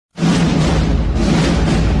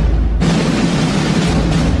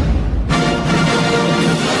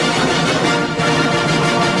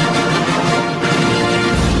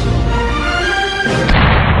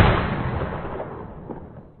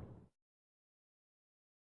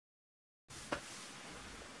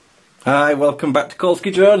Hi, welcome back to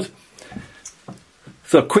Kolsky Drones.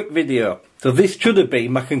 So, quick video. So this should have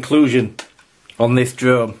been my conclusion on this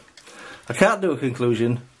drone. I can't do a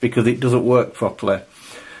conclusion because it doesn't work properly.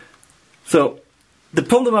 So, the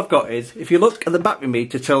problem I've got is, if you look at the battery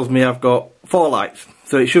meter, it tells me I've got 4 lights.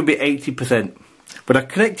 So it should be 80%. But I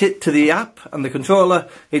connect it to the app and the controller,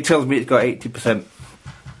 it tells me it's got 80%.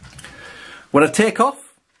 When I take off,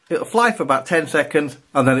 it'll fly for about 10 seconds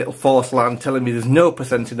and then it'll force land telling me there's no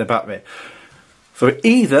percent in the battery. So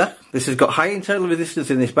either this has got high internal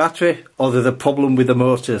resistance in this battery or there's a problem with the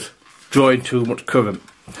motors drawing too much current.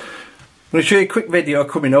 I'm going to show you a quick video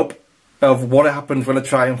coming up of what happens when I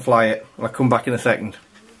try and fly it. I'll come back in a second.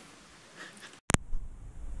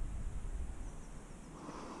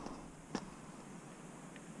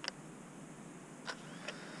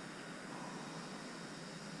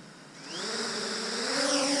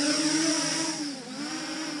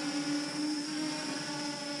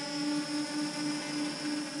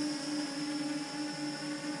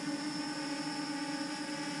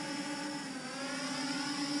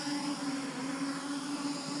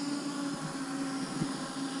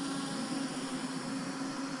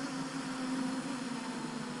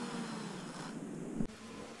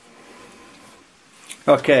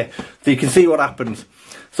 Okay, so you can see what happens.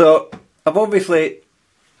 So I've obviously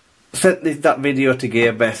sent that video to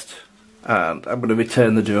GearBest and I'm going to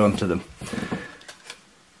return the drone to them.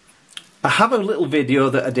 I have a little video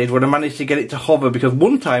that I did when I managed to get it to hover, because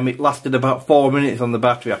one time it lasted about 4 minutes on the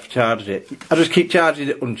battery after charging it. I just keep charging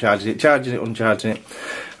it, uncharging it, charging it, uncharging it.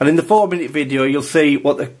 And in the 4-minute video you'll see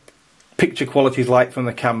what the picture quality is like from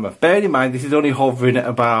the camera. Bear in mind this is only hovering at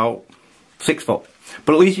about 6 foot.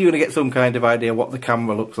 But at least you're going to get some kind of idea what the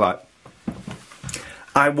camera looks like.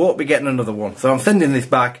 I won't be getting another one, so I'm sending this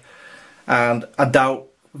back, and I doubt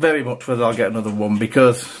very much whether I'll get another one,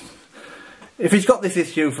 because if it's got this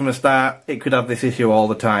issue from the start, it could have this issue all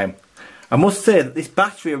the time. I must say that this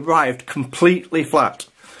battery arrived completely flat,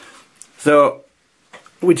 so,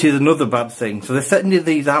 which is another bad thing. So they're setting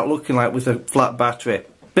these out looking like with a flat battery.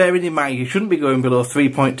 Bearing in mind you shouldn't be going below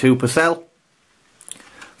 3.2 per cell.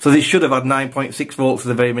 So this should have had 9.6 volts at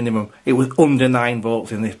the very minimum. It was under 9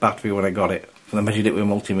 volts in this battery when I got it. So I measured it with a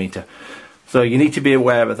multimeter. So you need to be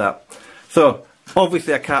aware of that. So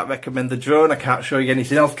obviously I can't recommend the drone. I can't show you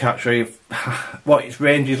anything else. I can't show you what its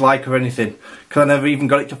range is like or anything, because I never even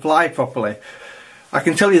got it to fly properly. I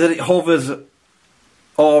can tell you that it hovers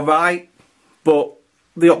alright, but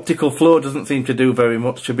the optical flow doesn't seem to do very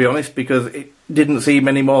much, to be honest, because it didn't seem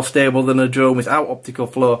any more stable than a drone without optical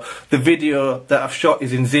flow. The video that I've shot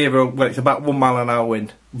is in 0, well, it's about 1 mile an hour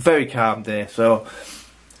wind. Very calm day, so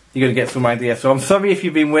you're going to get some idea. So I'm sorry if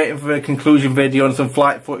you've been waiting for a conclusion video and some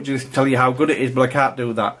flight footage to tell you how good it is, but I can't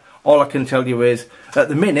do that. All I can tell you is, at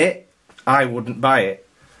the minute, I wouldn't buy it.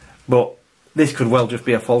 But this could well just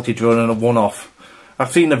be a faulty drone and a one-off.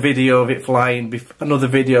 I've seen a video of it flying, another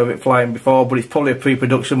video of it flying before, but it's probably a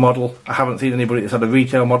pre-production model. I haven't seen anybody that's had a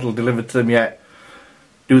retail model delivered to them yet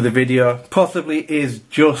do the video. Possibly is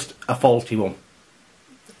just a faulty one.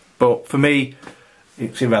 But for me,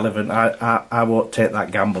 it's irrelevant. I won't take that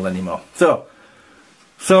gamble anymore. So,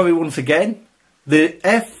 sorry once again. The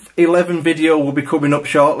F11 video will be coming up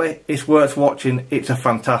shortly. It's worth watching. It's a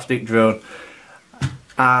fantastic drone.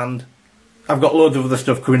 And I've got loads of other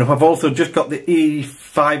stuff coming up. I've also just got the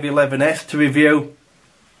E511S to review,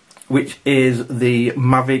 which is the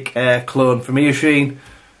Mavic Air clone from Heron,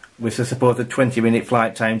 with a supported 20-minute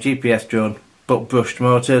flight time GPS drone, but brushed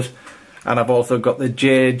motors. And I've also got the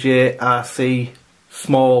JJRC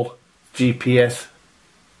small GPS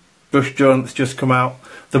brush drone that's just come out.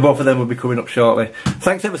 So both of them will be coming up shortly.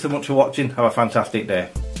 Thanks ever so much for watching. Have a fantastic day.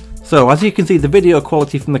 So as you can see, the video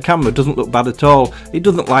quality from the camera doesn't look bad at all. It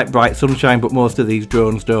doesn't like bright sunshine, but most of these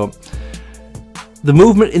drones don't. The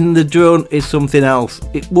movement in the drone is something else.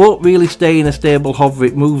 It won't really stay in a stable hover.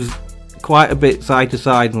 It moves quite a bit side to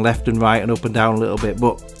side and left and right and up and down a little bit,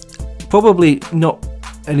 but probably not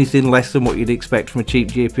anything less than what you'd expect from a cheap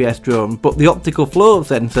GPS drone. But the optical flow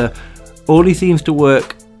sensor only seems to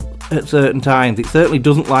work at certain times. It certainly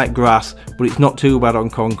doesn't like grass, but it's not too bad on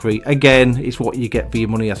concrete. Again, it's what you get for your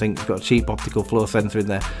money. I think it's got a cheap optical flow sensor in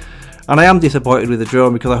there, and I am disappointed with the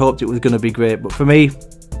drone because I hoped it was going to be great. But for me,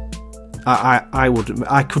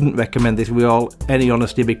 I couldn't recommend this with all any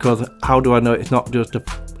honesty, because how do I know it's not just a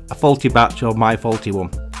faulty batch or my faulty one?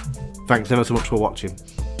 Thanks ever so much for watching.